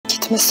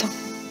gitmesem?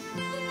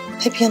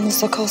 Hep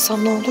yanınızda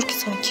kalsam ne olur ki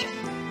sanki?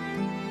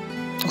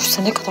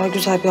 Oysa ne kadar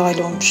güzel bir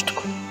aile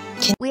olmuştuk.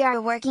 We are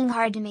working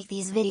hard to make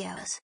these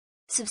videos.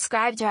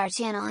 Subscribe to our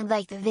channel and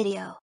like the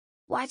video.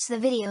 Watch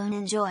the video and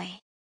enjoy.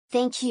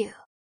 Thank you.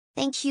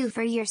 Thank you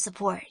for your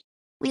support.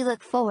 We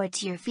look forward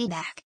to your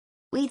feedback.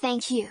 We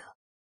thank you.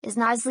 Is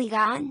Nazli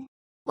gone?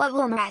 What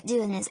will Murat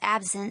do in his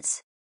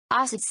absence?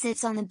 Asad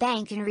sits on the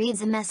bank and reads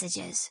the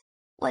messages.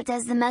 What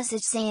does the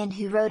message say and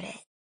who wrote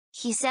it?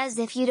 He says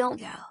if you don't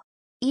go.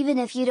 Even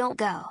if you don't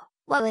go,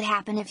 what would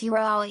happen if you were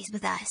always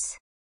with us?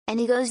 And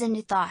he goes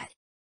into thought.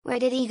 Where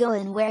did he go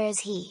and where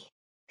is he?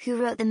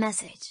 Who wrote the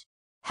message?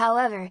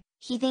 However,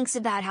 he thinks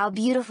about how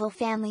beautiful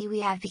family we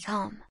have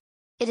become.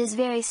 It is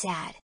very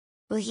sad.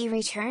 Will he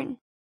return?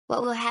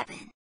 What will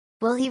happen?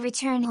 Will he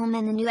return home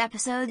in the new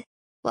episode?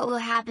 What will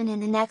happen in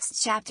the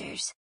next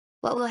chapters?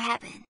 What will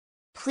happen?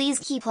 Please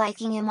keep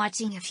liking and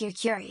watching if you're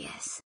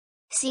curious.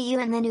 See you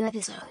in the new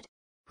episode.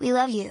 We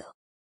love you.